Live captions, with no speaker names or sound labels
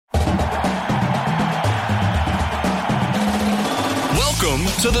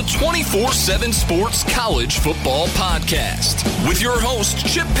Welcome to the 24/7 Sports College Football Podcast with your hosts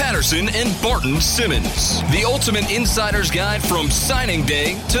Chip Patterson and Barton Simmons. The ultimate insider's guide from signing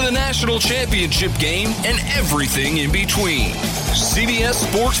day to the national championship game and everything in between. CBS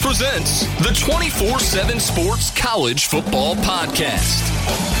Sports presents the 24/7 Sports College Football Podcast.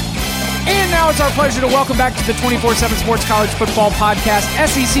 And now it's our pleasure to welcome back to the 24/7 Sports College Football Podcast,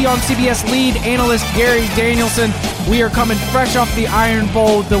 SEC on CBS lead analyst Gary Danielson. We are coming fresh off the Iron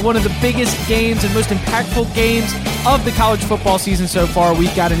Bowl, one of the biggest games and most impactful games of the college football season so far.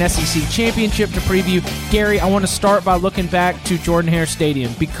 We've got an SEC championship to preview. Gary, I want to start by looking back to Jordan-Hare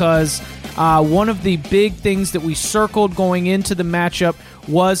Stadium because one of the big things that we circled going into the matchup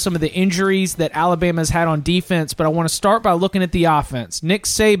was some of the injuries that Alabama's had on defense, but I want to start by looking at the offense. Nick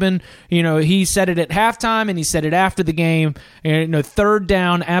Saban, he said it at halftime and he said it after the game. Third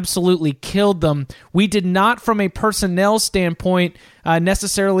down absolutely killed them. We did not, from a personnel standpoint,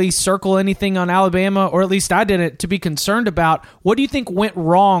 necessarily circle anything on Alabama, or at least I didn't, to be concerned about. What do you think went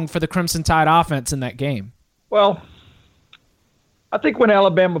wrong for the Crimson Tide offense in that game? Well, I think when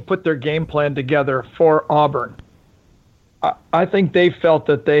Alabama put their game plan together for Auburn, I think they felt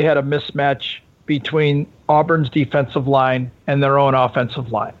that they had a mismatch between Auburn's defensive line and their own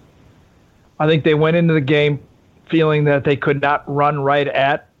offensive line. I think they went into the game feeling that they could not run right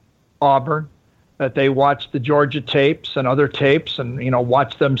at Auburn, that they watched the Georgia tapes and other tapes and,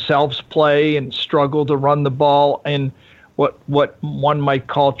 watched themselves play and struggle to run the ball in what one might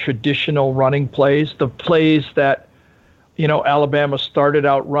call traditional running plays, the plays that Alabama started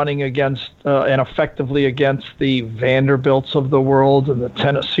out running against and effectively against the Vanderbilts of the world and the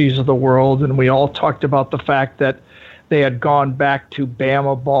Tennessees of the world. And we all talked about the fact that they had gone back to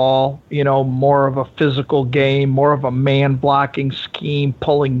Bama ball, more of a physical game, more of a man blocking scheme,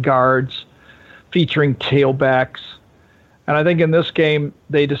 pulling guards, featuring tailbacks. And I think in this game,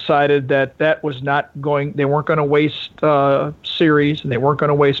 they decided that was not going, they weren't going to waste series and they weren't going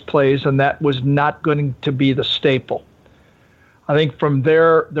to waste plays, and that was not going to be the staple. I think from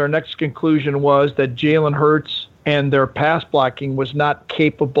their next conclusion was that Jalen Hurts and their pass blocking was not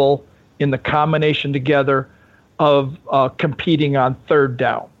capable in the combination together of competing on third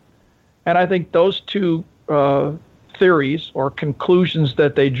down. And I think those two theories or conclusions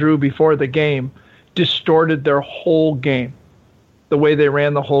that they drew before the game distorted their whole game, the way they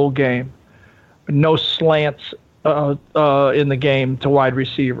ran the whole game. No slants in the game to wide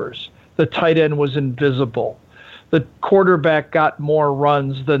receivers. The tight end was invisible. The quarterback got more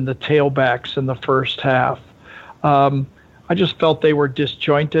runs than the tailbacks in the first half. I just felt they were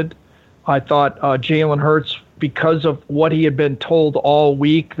disjointed. I thought Jalen Hurts, because of what he had been told all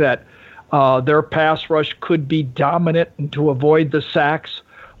week, that their pass rush could be dominant and to avoid the sacks,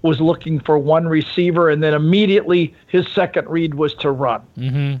 was looking for one receiver, and then immediately his second read was to run.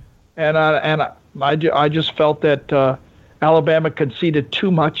 Mm-hmm. And I just felt that Alabama conceded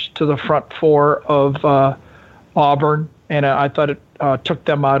too much to the front four of Auburn, and I thought it took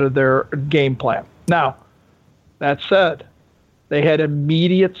them out of their game plan. Now, that said, they had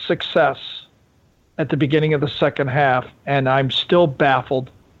immediate success at the beginning of the second half, and I'm still baffled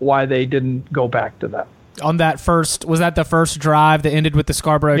why they didn't go back to that. On that was that the first drive that ended with the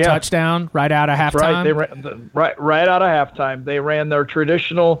Scarborough touchdown right out of halftime? Right, they ran right out of halftime. They ran their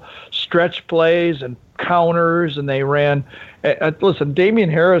traditional stretch plays and counters, and they ran. Listen,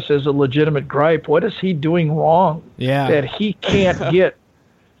 Damian Harris is a legitimate gripe. What is he doing wrong? Yeah, that he can't get,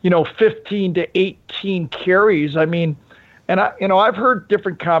 15 to 18 carries. I mean, and I've heard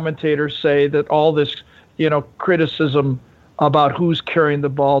different commentators say that all this, criticism about who's carrying the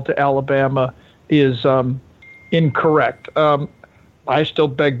ball to Alabama is incorrect. I still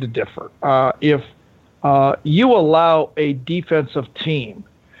beg to differ. If you allow a defensive team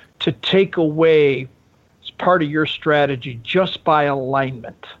to take away part of your strategy just by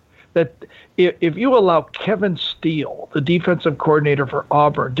alignment, that if you allow Kevin Steele, the defensive coordinator for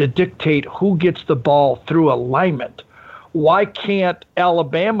Auburn, to dictate who gets the ball through alignment, why can't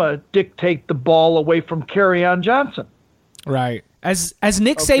Alabama dictate the ball away from Kerryon Johnson? Right. As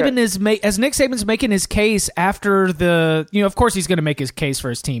Nick Saban's making his case after the, of course he's going to make his case for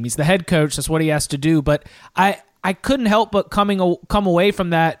his team. He's the head coach. That's what he has to do. But I couldn't help but come away from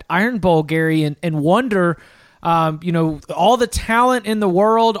that Iron Bowl, Gary, and wonder, all the talent in the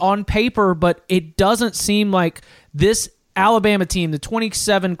world on paper, but it doesn't seem like this Alabama team, the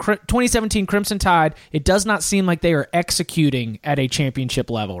 2017 Crimson Tide, it does not seem like they are executing at a championship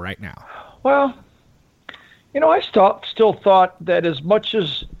level right now. Well, I still thought that as much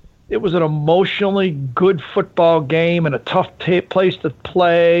as it was an emotionally good football game and a tough place to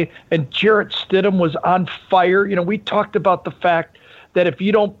play, and Jarrett Stidham was on fire, we talked about the fact that if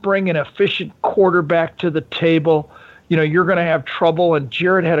you don't bring an efficient quarterback to the table, you're going to have trouble. And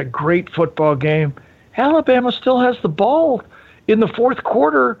Jared had a great football game. Alabama still has the ball in the fourth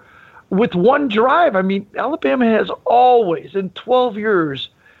quarter with one drive. I mean, Alabama has always, in 12 years,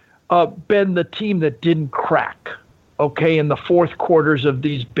 been the team that didn't crack, okay, in the fourth quarters of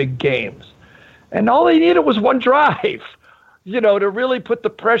these big games. And all they needed was one drive, to really put the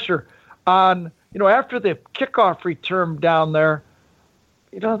pressure on, after the kickoff return down there,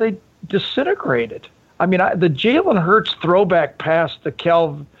 they disintegrated. I mean, the Jalen Hurts throwback pass to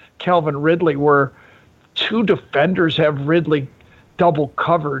Calvin Ridley, where two defenders have Ridley double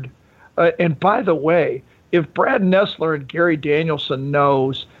covered. And by the way, if Brad Nessler and Gary Danielson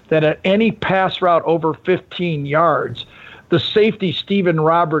knows that at any pass route over 15 yards, the safety Stephen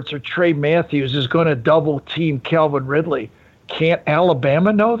Roberts or Trey Matthews is going to double team Calvin Ridley, can't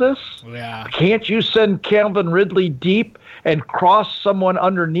Alabama know this? Yeah. Can't you send Calvin Ridley deep and cross someone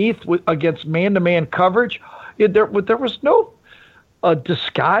underneath against man-to-man coverage? There was no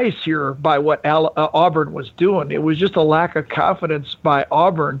disguise here by what Auburn was doing. It was just a lack of confidence by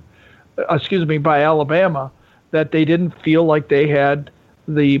Alabama, that they didn't feel like they had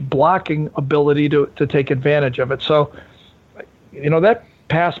the blocking ability to take advantage of it. So, that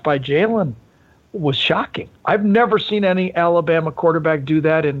pass by Jalen was shocking. I've never seen any Alabama quarterback do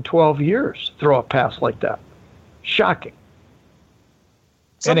that in 12 years, throw a pass like that. Shocking.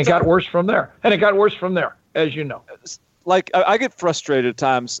 And it got worse from there. As you know. Like, I get frustrated at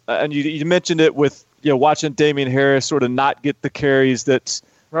times, and you mentioned it with, watching Damian Harris sort of not get the carries that's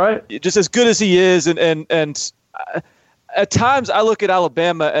right, just as good as he is. And at times I look at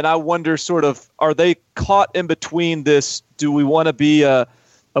Alabama and I wonder sort of, are they caught in between this? Do we want to be a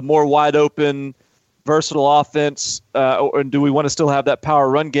more wide open, versatile offense, or do we want to still have that power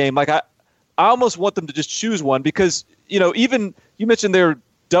run game? Like, I almost want them to just choose one, because, even you mentioned they're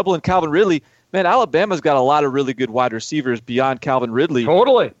doubling Calvin Ridley. Man, Alabama's got a lot of really good wide receivers beyond Calvin Ridley.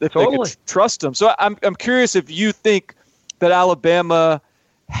 Totally. They can trust them. So I'm curious if you think that Alabama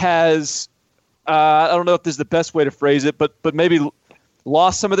has, I don't know if this is the best way to phrase it, but maybe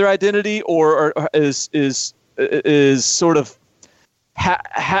lost some of their identity, or is sort of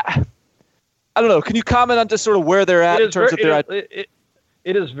I don't know. Can you comment on just sort of where they're at in terms of their identity?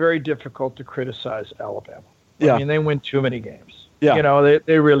 It is very difficult to criticize Alabama. Yeah. I mean, they win too many games. Yeah.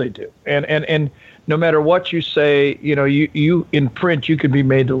 They really do. And no matter what you say, you in print, you can be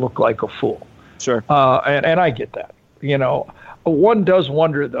made to look like a fool. Sure. And I get that. One does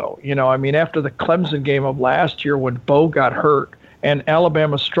wonder, though, after the Clemson game of last year when Bo got hurt and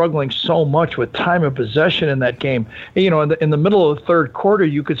Alabama struggling so much with time of possession in that game, in the middle of the third quarter,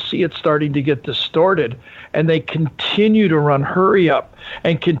 you could see it starting to get distorted, and they continue to run hurry up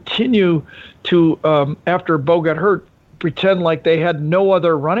and continue to, after Bo got hurt, pretend like they had no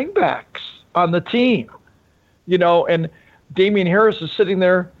other running backs on the team, and Damian Harris is sitting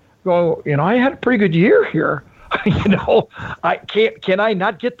there going, I had a pretty good year here. Can I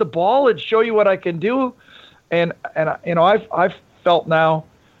not get the ball and show you what I can do? And I've felt now,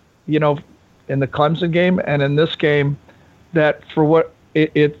 in the Clemson game and in this game, that for what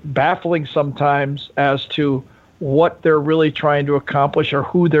it's baffling sometimes as to what they're really trying to accomplish or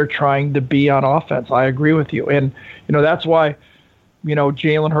who they're trying to be on offense. I agree with you. And, that's why,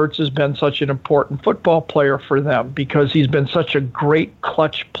 Jalen Hurts has been such an important football player for them, because he's been such a great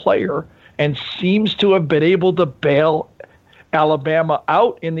clutch player and seems to have been able to bail Alabama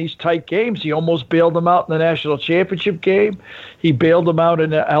out in these tight games. He almost bailed them out in the national championship game. He bailed them out in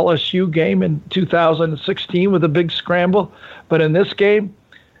the LSU game in 2016 with a big scramble. But in this game,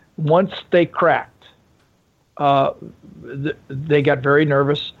 once they cracked, they got very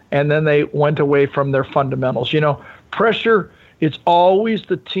nervous, and then they went away from their fundamentals. Pressure, it's always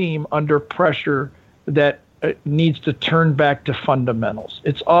the team under pressure that needs to turn back to fundamentals.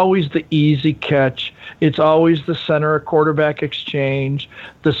 It's always the easy catch. It's always the center quarterback exchange,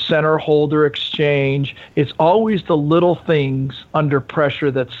 the center holder exchange. It's always the little things under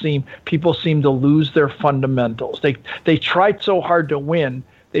pressure that people seem to lose their fundamentals. They tried so hard to win,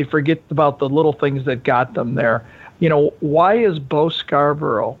 they forget about the little things that got them there. Why is Bo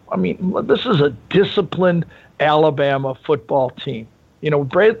Scarborough? I mean, this is a disciplined Alabama football team.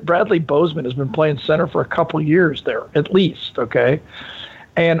 Bradley Bozeman has been playing center for a couple years there, at least, okay?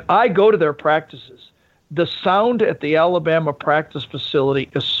 And I go to their practices. The sound at the Alabama practice facility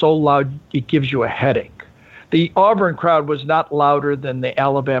is so loud it gives you a headache. The Auburn crowd was not louder than the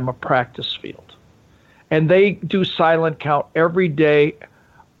Alabama practice field. And they do silent count every day,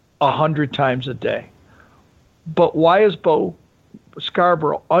 100 times a day. But why is Bo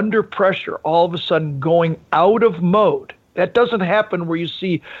Scarborough under pressure all of a sudden going out of mode That doesn't happen where you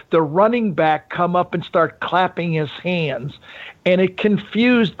see the running back come up and start clapping his hands. And it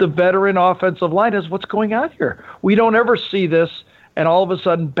confused the veteran offensive line as what's going on here. We don't ever see this, and all of a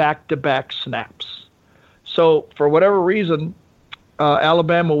sudden back-to-back snaps. So for whatever reason,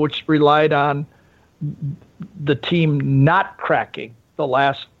 Alabama, which relied on the team not cracking the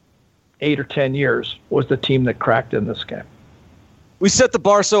last 8 or 10 years, was the team that cracked in this game. We set the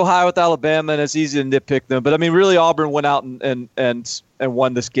bar so high with Alabama, and it's easy to nitpick them. But, I mean, really Auburn went out and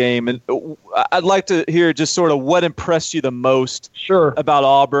won this game. And I'd like to hear just sort of what impressed you the most about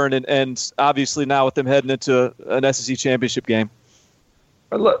Auburn, and obviously now with them heading into an SEC championship game.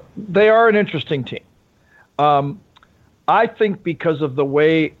 Look, they are an interesting team. I think because of the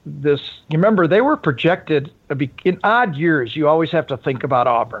way you remember, they were projected in odd years. You always have to think about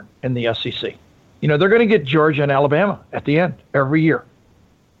Auburn in the SEC. They're going to get Georgia and Alabama at the end every year.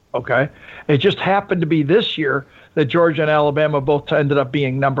 Okay? It just happened to be this year that Georgia and Alabama both ended up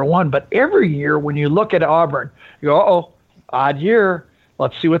being number one. But every year when you look at Auburn, you go, odd year.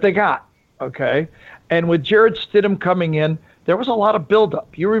 Let's see what they got. Okay? And with Jarrett Stidham coming in, there was a lot of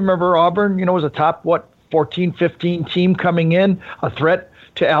buildup. You remember Auburn, was a top, 14, 15 team coming in, a threat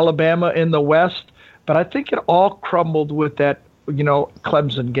to Alabama in the West. But I think it all crumbled with that,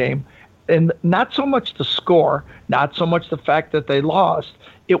 Clemson game. And not so much the score, not so much the fact that they lost.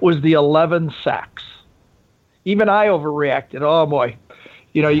 It was the 11 sacks. Even I overreacted. Oh, boy.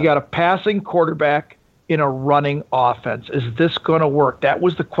 You got a passing quarterback in a running offense. Is this going to work? That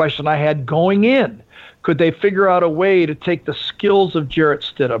was the question I had going in. Could they figure out a way to take the skills of Jarrett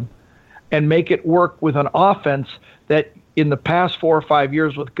Stidham and make it work with an offense that in the past 4 or 5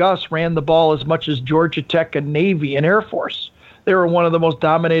 years with Gus ran the ball as much as Georgia Tech and Navy and Air Force? They were one of the most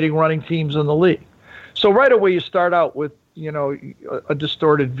dominating running teams in the league. So right away you start out with, a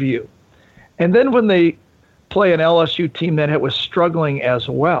distorted view. And then when they play an LSU team that was struggling as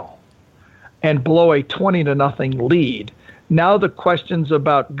well and blow a 20-0 lead, now the questions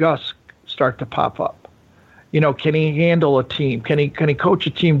about Gus start to pop up. Can he handle a team? Can he coach a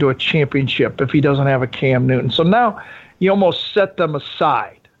team to a championship if he doesn't have a Cam Newton? So now you almost set them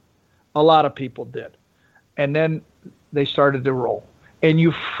aside. A lot of people did. And then they started to roll. And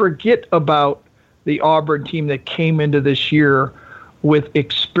you forget about the Auburn team that came into this year with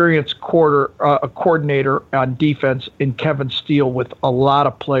experienced coordinator on defense in Kevin Steele with a lot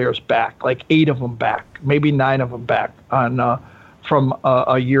of players back, like 8 of them back, maybe 9 of them back from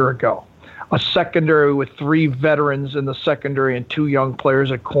a year ago. A secondary with 3 veterans in the secondary and 2 young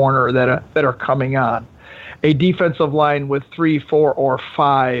players at corner that are coming on. A defensive line with 3, 4, or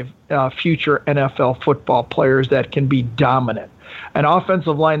 5 future NFL football players that can be dominant. An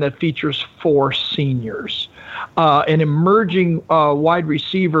offensive line that features 4 seniors. An emerging wide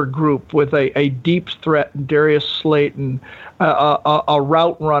receiver group with a deep threat, Darius Slayton, a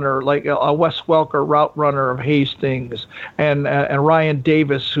route runner like a Wes Welker route runner of Hastings, and Ryan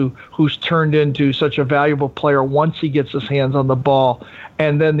Davis, who's turned into such a valuable player once he gets his hands on the ball,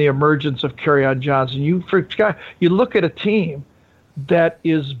 and then the emergence of Kerryon Johnson. You look at a team that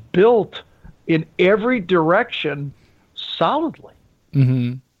is built in every direction solidly.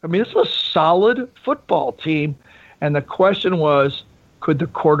 Mm-hmm. I mean, this is a solid football team. And the question was, could the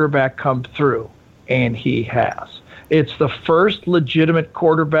quarterback come through? And he has. It's the first legitimate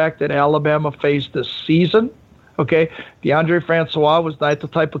quarterback that Alabama faced this season. Okay, DeAndre Francois was not the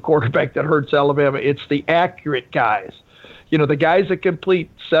type of quarterback that hurts Alabama. It's the accurate guys. The guys that complete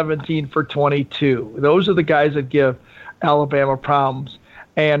 17 for 22. Those are the guys that give Alabama problems.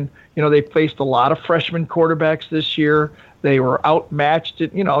 And, they faced a lot of freshman quarterbacks this year. They were outmatched.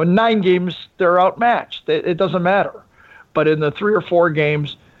 In 9 games, they're outmatched. It doesn't matter. But in the 3 or 4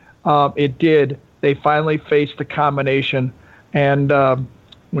 games, it did. They finally faced the combination. And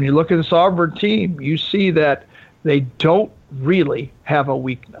when you look at this Auburn team, you see that they don't really have a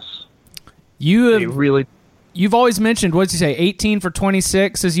weakness. You've always mentioned, what did you say, 18 for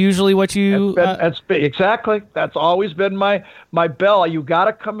 26 is usually what you... Exactly. That's always been my bell. You got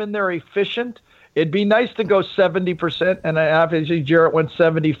to come in there efficient. It'd be nice to go 70%, and obviously Jarrett went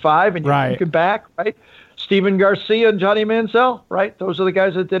 75, and you can back, right? Steven Garcia and Johnny Manziel, right? Those are the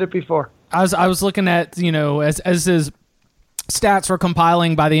guys that did it before. I was looking at, as his stats were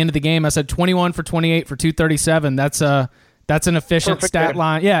compiling by the end of the game, I said 21 for 28 for 237. That's an efficient perfect stat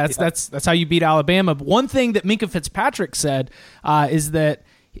line. Yeah, that's how you beat Alabama. But one thing that Minkah Fitzpatrick said is that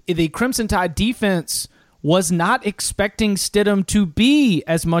the Crimson Tide defense was not expecting Stidham to be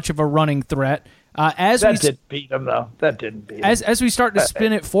as much of a running threat. Didn't beat him, though. That didn't beat him. As we start to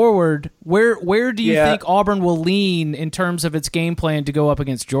spin it forward, where do you think Auburn will lean in terms of its game plan to go up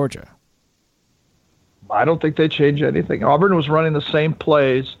against Georgia? I don't think they changed anything. Auburn was running the same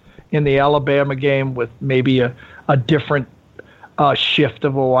plays in the Alabama game with maybe a different shift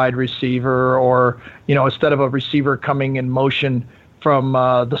of a wide receiver, or, instead of a receiver coming in motion from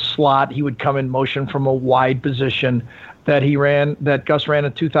the slot, he would come in motion from a wide position that Gus ran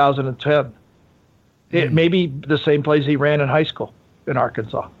in 2010. It may be the same plays he ran in high school in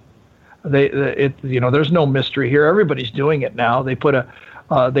Arkansas. There's no mystery here. Everybody's doing it now. They put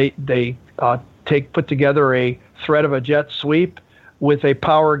put together a threat of a jet sweep with a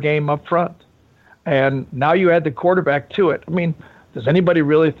power game up front, and now you add the quarterback to it. I mean, does anybody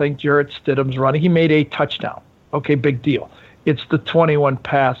really think Jarrett Stidham's running? He made a touchdown. Okay, big deal. It's the 21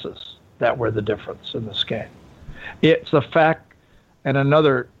 passes that were the difference in this game. It's the fact, and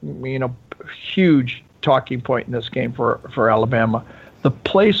another huge talking point in this game for Alabama, the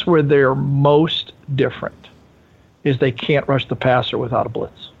place where they're most different is they can't rush the passer without a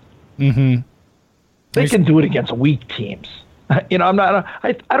blitz. Mm-hmm. They can do it against weak teams. I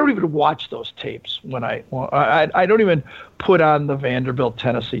don't even watch those tapes when I don't even put on the Vanderbilt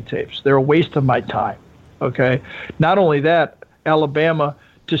Tennessee tapes. They're a waste of my time. Okay. Not only that, Alabama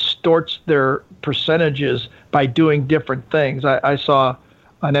distorts their percentages by doing different things. I saw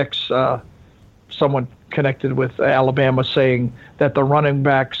someone connected with Alabama saying that the running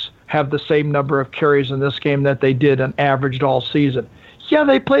backs have the same number of carries in this game that they did and averaged all season. Yeah,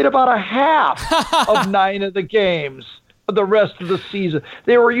 they played about a half of 9 of the games the rest of the season.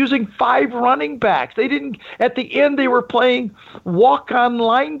 They were using 5 running backs. At the end, they were playing walk-on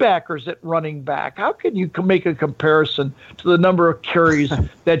linebackers at running back. How can you make a comparison to the number of carries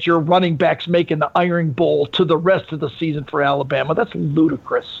that your running backs make in the Iron Bowl to the rest of the season for Alabama? That's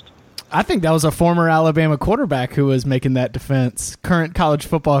ludicrous. I think that was a former Alabama quarterback who was making that defense. Current college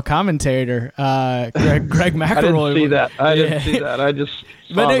football commentator, Greg McElroy. I didn't see that. I just.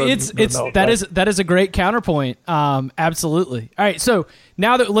 That is a great counterpoint. Absolutely. All right. So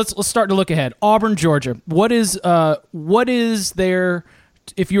now that let's start to look ahead. Auburn, Georgia. What is there?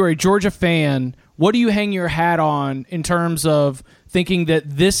 If you're a Georgia fan, what do you hang your hat on in terms of thinking that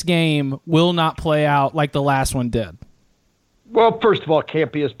this game will not play out like the last one did? Well, first of all, it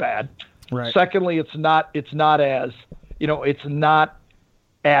can't be as bad. Right. Secondly, it's not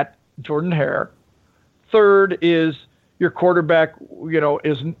at Jordan Hare. Third is your quarterback,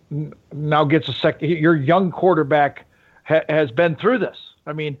 now gets a second. Your young quarterback has been through this.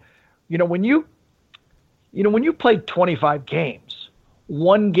 I mean, when you played 25 games,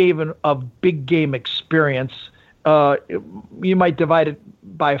 one game of big game experience, you might divide it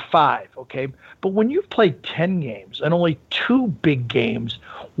by 5, okay? But when you've played 10 games and only 2 big games,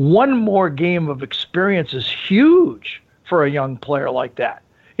 one more game of experience is huge for a young player like that.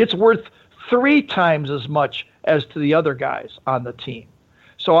 It's worth 3 times as much as to the other guys on the team.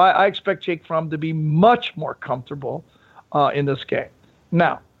 So I expect Jake Fromm to be much more comfortable in this game.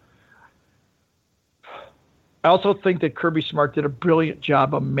 Now, I also think that Kirby Smart did a brilliant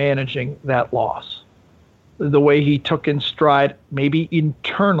job of managing that loss. The way he took in stride, maybe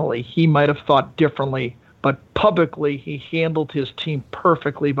internally he might have thought differently, but publicly he handled his team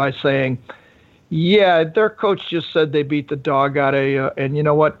perfectly by saying, yeah, their coach just said they beat the dog out of you, and you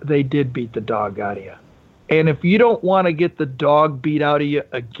know what? They did beat the dog out of you. And if you don't want to get the dog beat out of you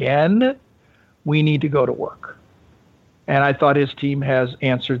again, we need to go to work. And I thought his team has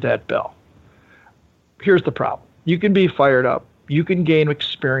answered that bell. Here's the problem. You can be fired up. You can gain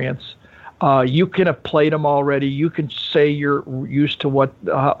experience. You can have played them already. You can say you're used to what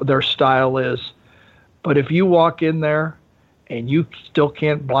their style is. But if you walk in there and you still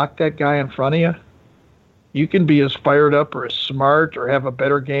can't block that guy in front of you, you can be as fired up or as smart or have a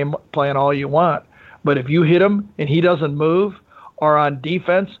better game plan all you want. But if you hit him and he doesn't move, or on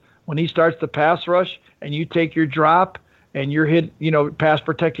defense, when he starts the pass rush and you take your drop and you're pass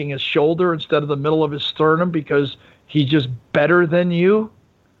protecting his shoulder instead of the middle of his sternum because he's just better than you,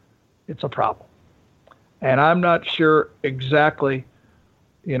 it's a problem. And I'm not sure exactly,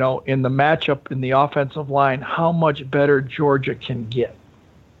 in the matchup in the offensive line, how much better Georgia can get.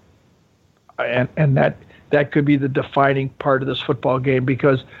 And that could be the defining part of this football game,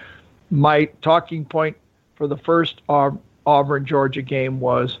 because my talking point for the first Auburn-Georgia game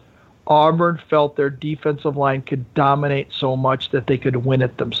was Auburn felt their defensive line could dominate so much that they could win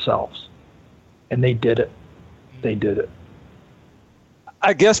it themselves. And they did it. They did it.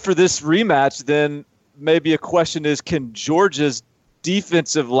 I guess for this rematch, then maybe a question is, can Georgia's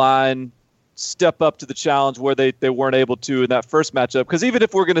defensive line step up to the challenge where they weren't able to in that first matchup? Because even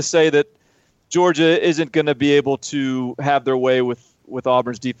if we're going to say that Georgia isn't going to be able to have their way with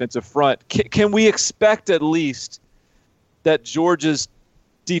Auburn's defensive front, can we expect at least that Georgia's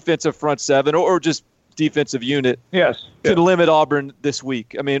defensive front seven, or just defensive unit. Yes, could limit Auburn this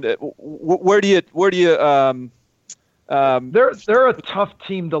week. I mean, where do you? They're a tough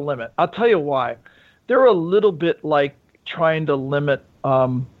team to limit. I'll tell you why. They're a little bit like trying to limit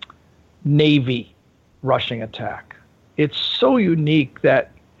Navy rushing attack. It's so unique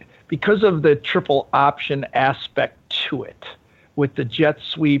that because of the triple option aspect to it, with the jet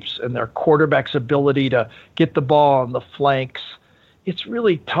sweeps and their quarterback's ability to get the ball on the flanks, it's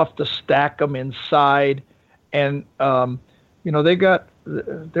really tough to stack them inside. And they've got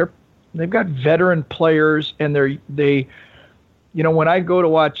veteran players, and when I go to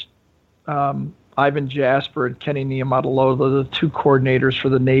watch Ivan Jasper and Kenny Niumatalolo, the two coordinators for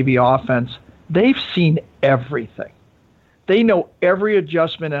the Navy offense, they've seen everything. They know every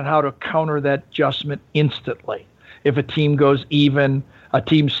adjustment and how to counter that adjustment instantly. If a team goes even, a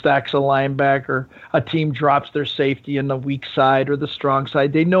team stacks a linebacker, a team drops their safety in the weak side or the strong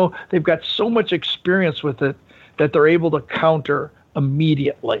side, they know they've got so much experience with it that they're able to counter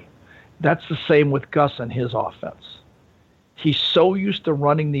immediately. That's the same with Gus and his offense. He's so used to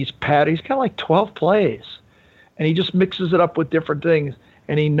running these patterns. He's got like 12 plays, and he just mixes it up with different things,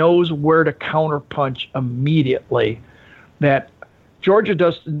 and he knows where to counterpunch immediately. That Georgia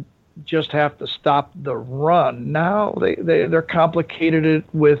doesn't just have to stop the run. Now they're complicated it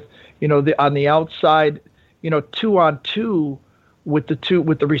with on the outside, 2-on-2 with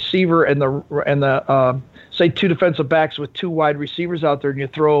the receiver and the say two defensive backs with two wide receivers out there, and you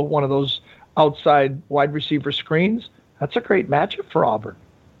throw one of those outside wide receiver screens. That's a great matchup for Auburn.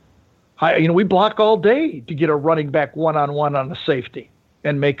 We block all day to get a running back one-on-one on the safety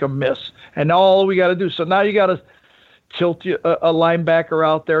and make them miss. And all we got to do. So now you got to tilt a linebacker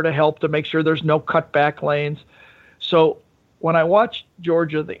out there to help to make sure there's no cutback lanes. So when I watch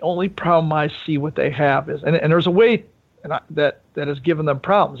Georgia, the only problem I see what they have is, and there's a way that has given them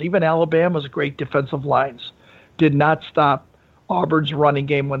problems. Even Alabama's great defensive lines did not stop Auburn's running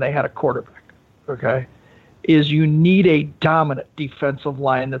game when they had a quarterback. Okay, is you need a dominant defensive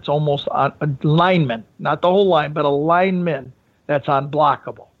line that's almost on a lineman, not the whole line, but a lineman that's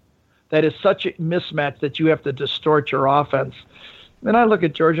unblockable. That is such a mismatch that you have to distort your offense. And I look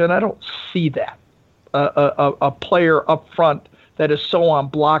at Georgia, and I don't see that. A player up front that is so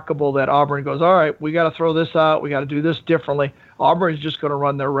unblockable that Auburn goes, all right, we got to throw this out. We got to do this differently. Auburn is just going to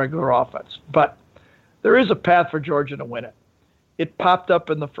run their regular offense. But there is a path for Georgia to win it. It popped up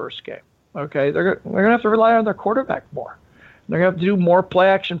in the first game. Okay, they're going to have to rely on their quarterback more. They're going to have to do more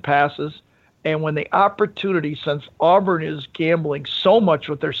play-action passes. And when the opportunity, since Auburn is gambling so much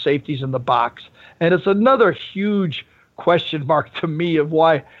with their safeties in the box, and it's another huge question mark to me of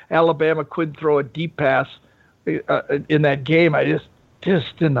why Alabama couldn't throw a deep pass in that game. I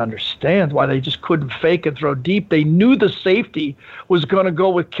just didn't understand why they just couldn't fake and throw deep. They knew the safety was going to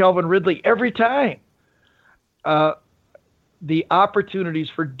go with Calvin Ridley every time. The opportunities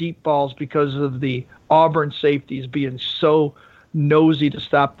for deep balls because of the Auburn safeties being so nosy to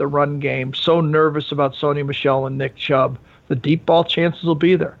stop the run game, so nervous about Sony Michel and Nick Chubb, the deep ball chances will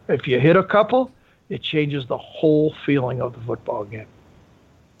be there. If you hit a couple, it changes the whole feeling of the football game.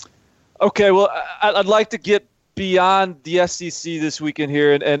 Okay, well, I'd like to get beyond the SEC this weekend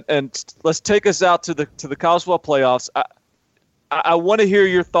here, and let's take us out to the college football playoffs. I want to hear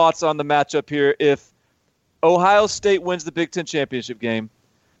your thoughts on the matchup here. If Ohio State wins the Big Ten championship game,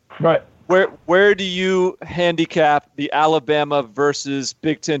 right? Where do you handicap the Alabama versus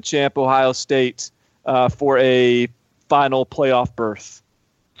Big Ten champ Ohio State for a final playoff berth?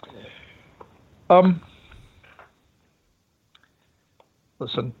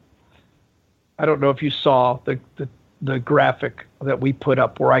 Listen, I don't know if you saw the graphic that we put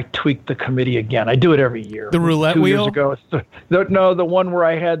up where I tweaked the committee again. I do it every year. The roulette wheel? 2 years ago. The one where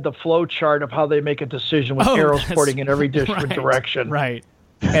I had the flow chart of how they make a decision with arrows pointing in every different direction. Right.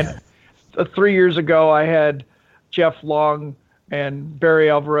 And 3 years ago, I had Jeff Long and Barry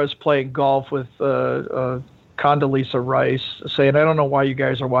Alvarez playing golf with Condoleezza Rice saying, I don't know why you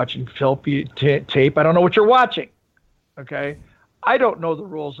guys are watching filthy tape. I don't know what you're watching. Okay? I don't know the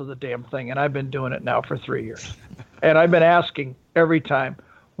rules of the damn thing, and I've been doing it now for 3 years. And I've been asking every time,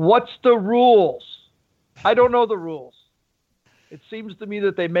 what's the rules? I don't know the rules. It seems to me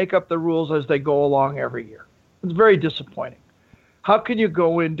that they make up the rules as they go along every year. It's very disappointing. How can you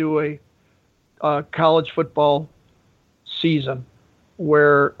go into a college football season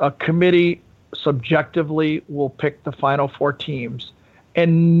where a committee subjectively will pick the final 4 teams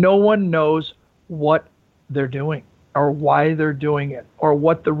and no one knows what they're doing or why they're doing it or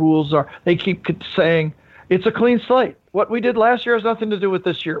what the rules are? They keep saying it's a clean slate. What we did last year has nothing to do with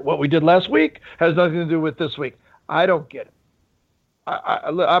this year. What we did last week has nothing to do with this week. I don't get it.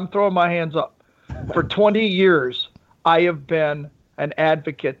 I'm throwing my hands up. For 20 years, I have been an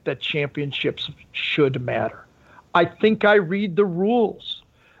advocate that championships should matter. I think I read the rules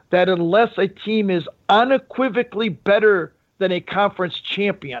that unless a team is unequivocally better than a conference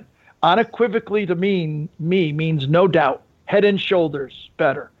champion, unequivocally to me means no doubt, head and shoulders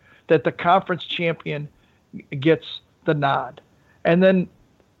better, that the conference champion gets the nod. And then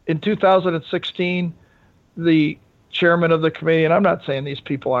in 2016, the chairman of the committee, and I'm not saying these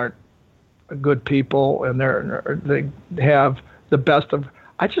people aren't good people and they have the best of,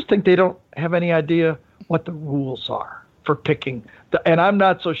 I just think they don't have any idea what the rules are for picking. And I'm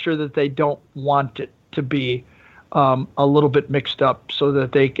not so sure that they don't want it to be a little bit mixed up so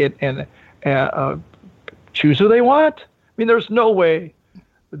that they can choose who they want. I mean, there's no way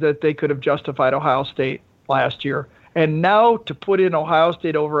that they could have justified Ohio State last year. And now to put in Ohio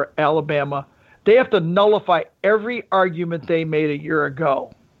State over Alabama, they have to nullify every argument they made a year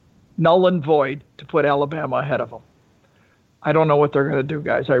ago, null and void, to put Alabama ahead of them. I don't know what they're going to do,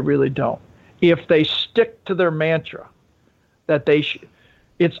 guys. I really don't. If they stick to their mantra that they should,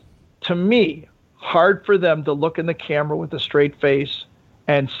 it's, to me, hard for them to look in the camera with a straight face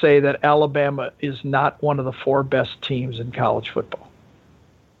and say that Alabama is not one of the 4 best teams in college football.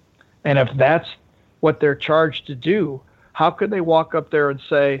 And if that's what they're charged to do, how could they walk up there and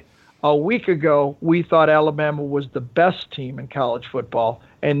say, a week ago, we thought Alabama was the best team in college football,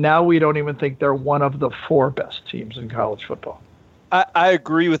 and now we don't even think they're one of the 4 best teams in college football? I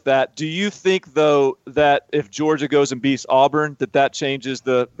agree with that. Do you think, though, that if Georgia goes and beats Auburn, that changes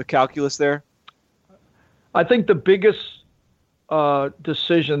the calculus there? I think the biggest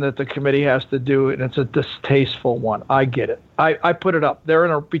decision that the committee has to do, and it's a distasteful one, I get it. I put it up.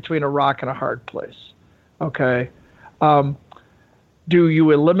 They're between a rock and a hard place. Okay? Do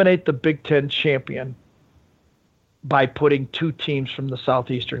you eliminate the Big Ten champion by putting 2 teams from the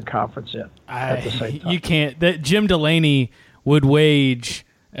Southeastern Conference in at the same time? You can't. Jim Delaney would wage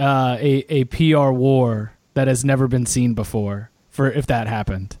a PR war that has never been seen before if that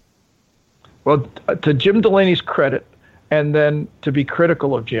happened. Well, to Jim Delaney's credit, and then to be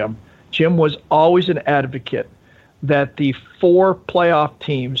critical of Jim was always an advocate that the 4 playoff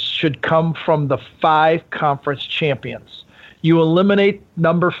teams should come from the 5 conference champions. You eliminate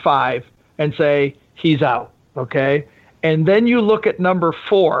number 5 and say he's out, okay? And then you look at number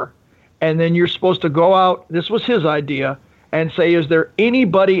 4, and then you're supposed to go out, this was his idea, and say, is there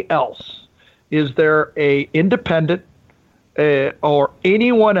anybody else? Is there a independent or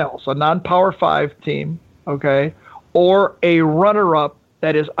anyone else, a non-Power 5 team, okay, or a runner-up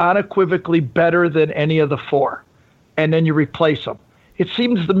that is unequivocally better than any of the 4? And then you replace them. It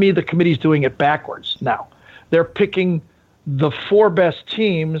seems to me the committee's doing it backwards now. They're picking the 4 best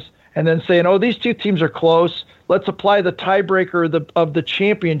teams and then saying, oh, these 2 teams are close. Let's apply the tiebreaker of the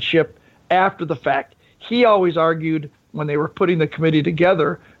championship after the fact. He always argued when they were putting the committee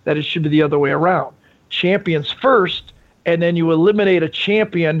together that it should be the other way around. Champions first, and then you eliminate a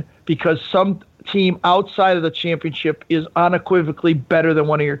champion because some team outside of the championship is unequivocally better than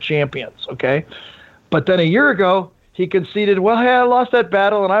one of your champions, okay? But then a year ago, he conceded, well, hey, I lost that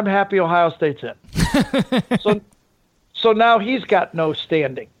battle, and I'm happy Ohio State's in. So now he's got no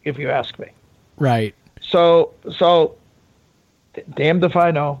standing, if you ask me. Right. So damned if I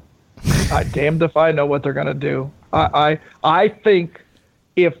know. Damned if I know what they're going to do. I think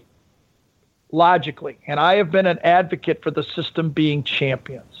if logically, and I have been an advocate for the system being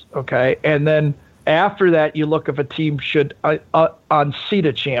champions, okay? And then after that, you look if a team should unseat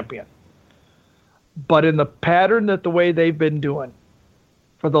a champion. But in the pattern that the way they've been doing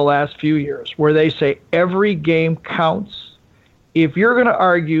for the last few years, where they say every game counts, if you're going to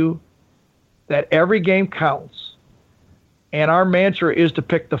argue that every game counts, and our mantra is to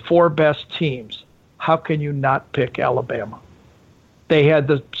pick the 4 best teams, how can you not pick Alabama? They had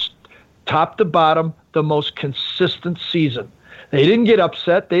the top to bottom, the most consistent season. They didn't get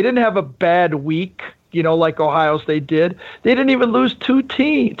upset. They didn't have a bad week, like Ohio State did. They didn't even lose 2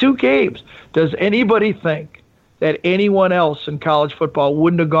 games. Does anybody think that anyone else in college football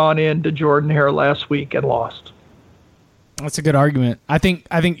wouldn't have gone into Jordan-Hare last week and lost? That's a good argument. I think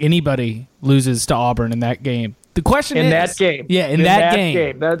anybody loses to Auburn in that game. The question is... In that game. Yeah, in that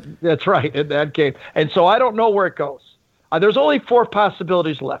game. That's right, in that game. And so I don't know where it goes. There's only 4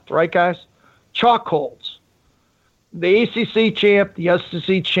 possibilities left, right, guys? Chalk holds. The ACC champ, the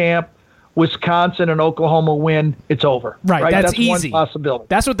SEC champ, Wisconsin and Oklahoma win, it's over. Right? That's easy. One possibility.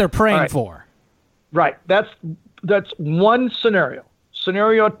 That's what they're praying for. Right. That's one scenario.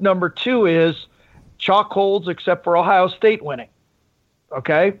 Scenario number 2 is chalk holds except for Ohio State winning.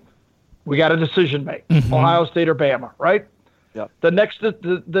 Okay? We got a decision made. Mm-hmm. Ohio State or Bama, right? Yep.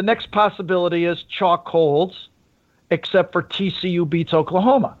 The next possibility is chalk holds, except for TCU beats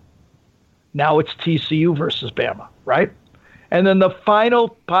Oklahoma. Now it's TCU versus Bama, right? And then the final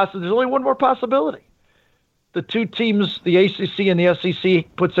possibility, there's only one more possibility. The two teams, the ACC and the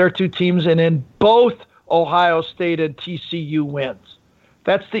SEC, puts their two teams in, and both Ohio State and TCU wins.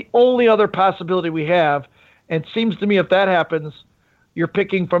 That's the only other possibility we have. And it seems to me if that happens, you're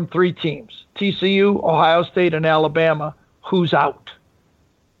picking from three teams, TCU, Ohio State, and Alabama. Who's out?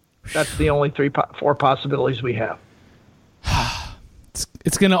 That's the only four possibilities we have.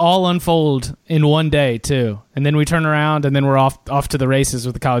 It's going to all unfold in one day, too. And then we turn around, and then we're off to the races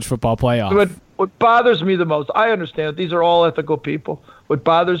with the college football playoff. What bothers me the most, I understand it. These are all ethical people. What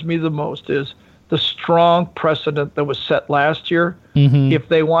bothers me the most is the strong precedent that was set last year. Mm-hmm. If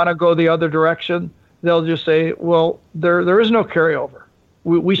they want to go the other direction, they'll just say, well, there is no carryover.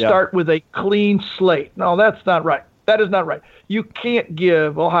 We start with a clean slate. No, that's not right. That is not right. You can't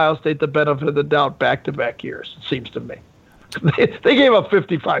give Ohio State the benefit of the doubt back-to-back years, it seems to me. They gave up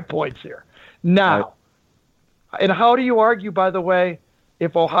 55 points here. Now, and how do you argue, by the way,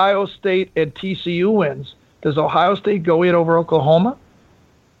 if Ohio State and TCU wins, does Ohio State go in over Oklahoma?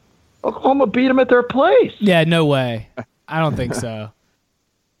 Oklahoma beat them at their place. Yeah, no way. I don't think so.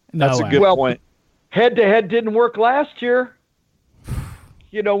 No That's way. a good point. Head-to-head didn't work last year.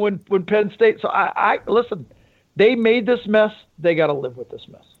 You know, when Penn State. So I listen. They made this mess. They got to live with this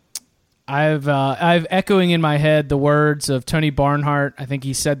mess. I've echoing in my head the words of Tony Barnhart. I think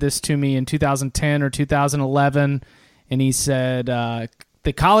he said this to me in 2010 or 2011, and he said,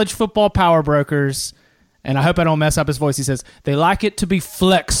 "The college football power brokers." And I hope I don't mess up his voice. He says, they like it to be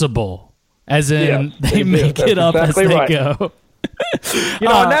flexible, as in they make it up exactly as they go. You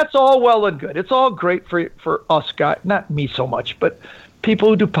know, and that's all well and good. It's all great for us guys, not me so much, but people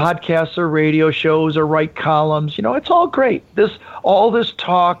who do podcasts or radio shows or write columns. You know, it's all great. All this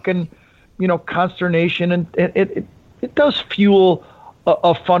talk and, you know, consternation, and it does fuel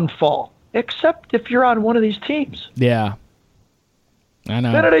a fun fall, except if you're on one of these teams. Yeah. I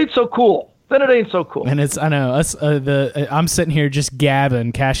know. Then it ain't so cool. And I know I'm sitting here just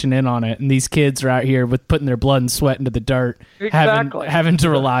gabbing, cashing in on it, and these kids are out here with putting their blood and sweat into the dirt, having to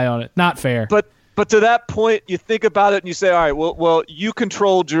rely on it. Not fair. But to that point, you think about it and you say, all right, well, you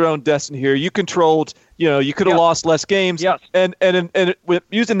controlled your own destiny here. You controlled, you could have lost less games. Yes. And with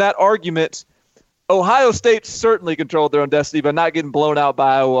using that argument, Ohio State certainly controlled their own destiny by not getting blown out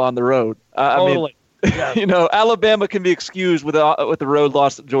by Iowa on the road. Totally. I mean, Alabama can be excused with the road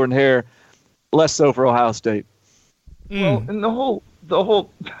loss to Jordan Hare. Less so for Ohio State. Well, and the whole,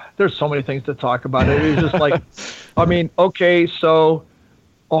 there's so many things to talk about. It is just like, I mean, okay, so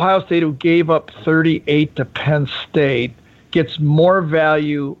Ohio State, who gave up 38 to Penn State, gets more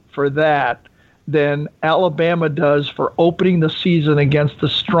value for that than Alabama does for opening the season against the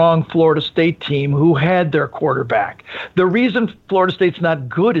strong Florida State team who had their quarterback. The reason Florida State's not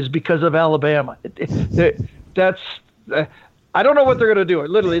good is because of Alabama. I don't know what they're going to do.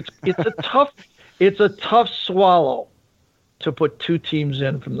 Literally, it's a tough swallow to put two teams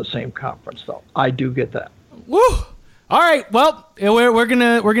in from the same conference, though. I do get that. Woo! All right. Well, we're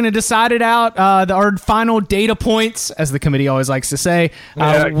gonna decide it out. Our final data points, as the committee always likes to say.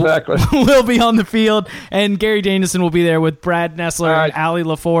 Yeah, exactly. We'll be on the field, and Gary Danielson will be there with Brad Nessler and Allie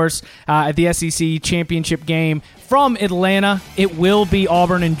LaForce at the SEC championship game from Atlanta. It will be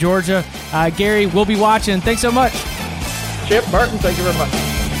Auburn and Georgia. Gary, we'll be watching. Thanks so much. Chip, Martin, thank you very much.